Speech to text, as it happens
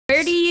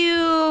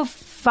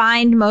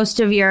find most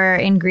of your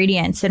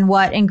ingredients, and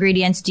what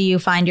ingredients do you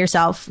find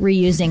yourself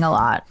reusing a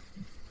lot?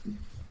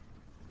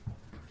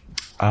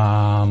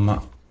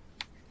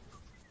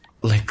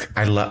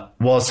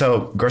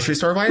 So grocery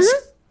store wise,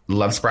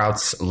 love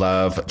Sprouts,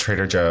 love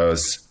Trader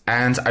Joe's,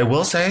 and I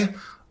will say,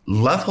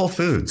 love Whole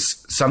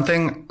Foods.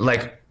 Something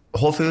like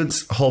Whole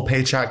Foods, whole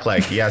paycheck.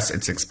 Like, yes,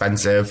 it's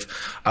expensive,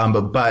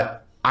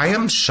 but I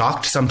am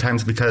shocked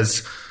sometimes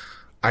because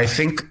I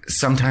think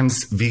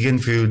sometimes vegan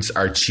foods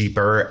are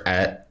cheaper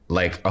at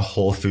like a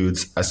Whole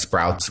Foods, a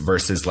Sprouts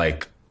versus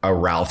like a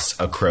Ralph's,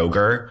 a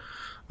Kroger.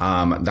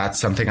 That's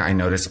something I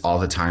notice all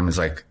the time is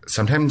like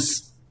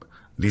sometimes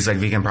these like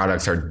vegan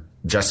products are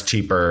just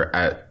cheaper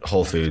at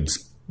Whole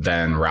Foods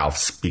than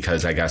Ralph's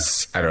because I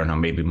guess, I don't know,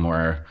 maybe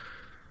more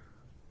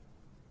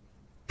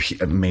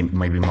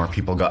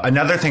people go.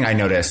 Another thing I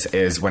notice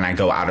is when I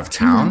go out of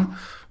town,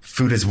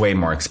 food is way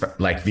more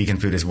vegan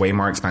food is way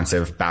more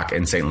expensive back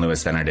in St.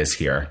 Louis than it is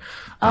here.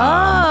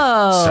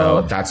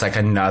 So that's like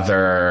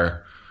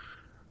another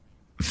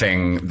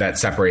thing that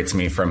separates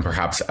me from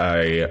perhaps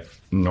a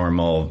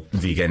normal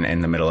vegan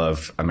in the middle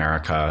of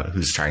America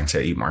who's trying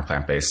to eat more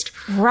plant-based.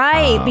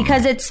 Right,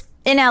 because it's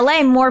in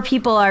LA, more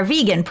people are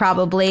vegan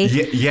probably.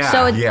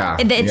 So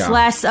it's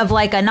less of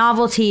like a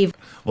novelty.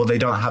 Well, they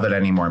don't have it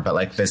anymore, but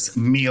like this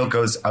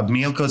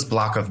Miyoko's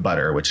block of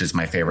butter, which is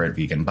my favorite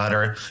vegan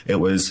butter. It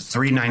was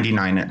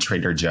 $3.99 at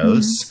Trader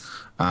Joe's.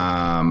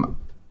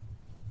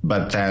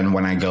 But then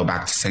when I go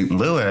back to St.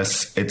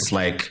 Louis, it's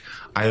like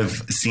I've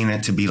seen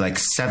it to be like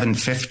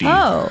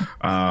 $7.50.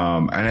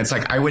 And it's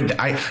like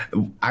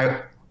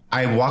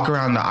I walk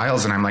around the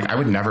aisles and I'm like, I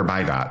would never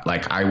buy that.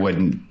 Like I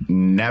would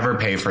never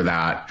pay for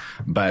that.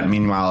 But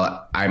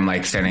meanwhile, I'm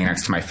like standing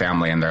next to my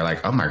family and they're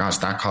like, oh my gosh,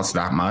 that costs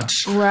that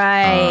much.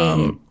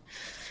 Right.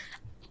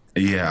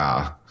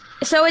 Yeah.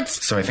 So I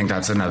think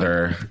that's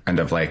another end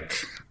of like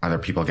other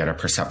people get a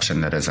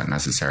perception that isn't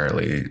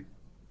necessarily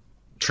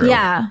true.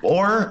 Yeah.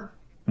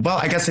 Well,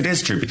 I guess it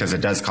is true because it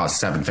does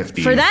cost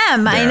 $7.50 for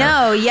them. There. I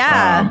know.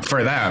 Yeah.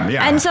 For them.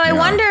 Yeah. And so I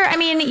wonder, I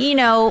mean, you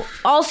know,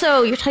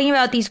 also you're talking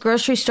about these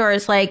grocery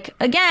stores, like,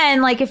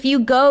 again, like if you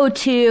don't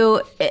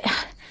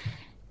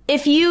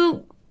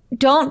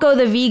go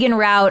the vegan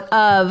route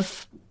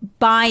of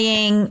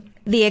buying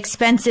the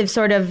expensive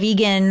sort of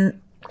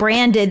vegan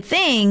branded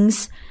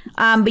things,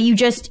 but you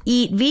just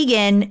eat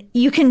vegan,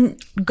 you can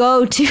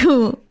go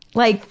to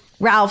like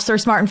Ralph's or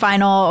Smart and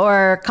Final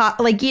or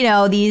like, you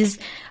know, these,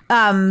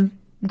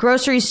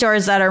 grocery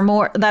stores that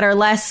are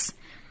less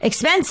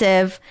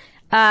expensive,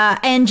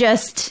 and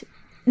just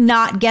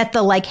not get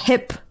the like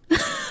hip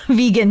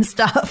vegan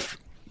stuff.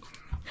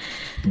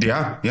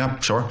 Yeah,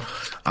 sure.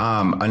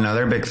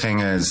 Another big thing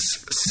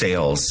is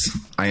sales.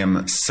 I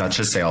am such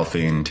a sale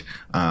fiend.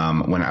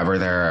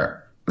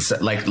 Whenever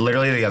like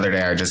literally the other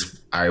day,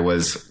 I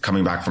was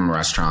coming back from a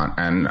restaurant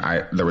and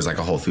there was like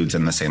a Whole Foods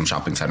in the same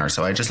shopping center.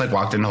 So I just like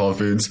walked into Whole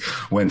Foods,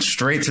 went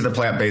straight to the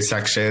plant-based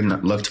section,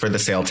 looked for the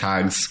sale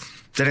tags,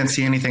 didn't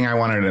see anything I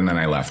wanted, and then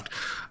I left.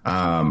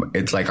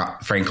 It's like,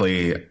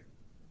 frankly,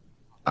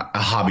 a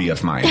hobby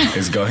of mine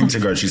is going to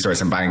grocery stores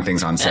and buying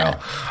things on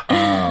sale.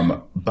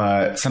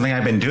 But something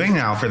I've been doing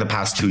now for the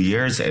past 2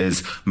 years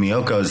is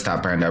Miyoko's,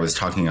 that brand I was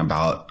talking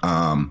about.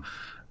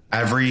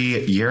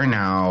 Every year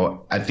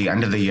now, at the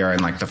end of the year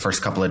and like the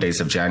first couple of days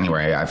of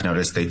January, I've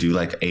noticed they do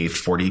like a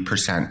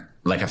 40%,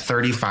 like a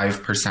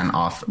 35%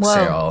 off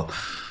sale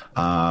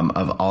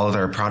of all of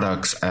their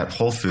products at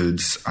Whole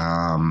Foods.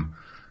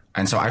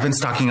 And so I've been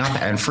stocking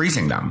up and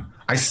freezing them.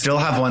 I still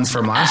have ones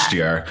from last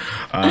year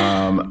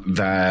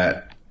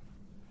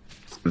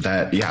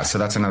so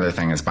that's another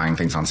thing is buying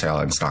things on sale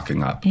and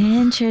stocking up.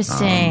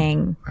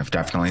 Interesting. I've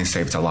definitely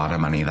saved a lot of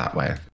money that way.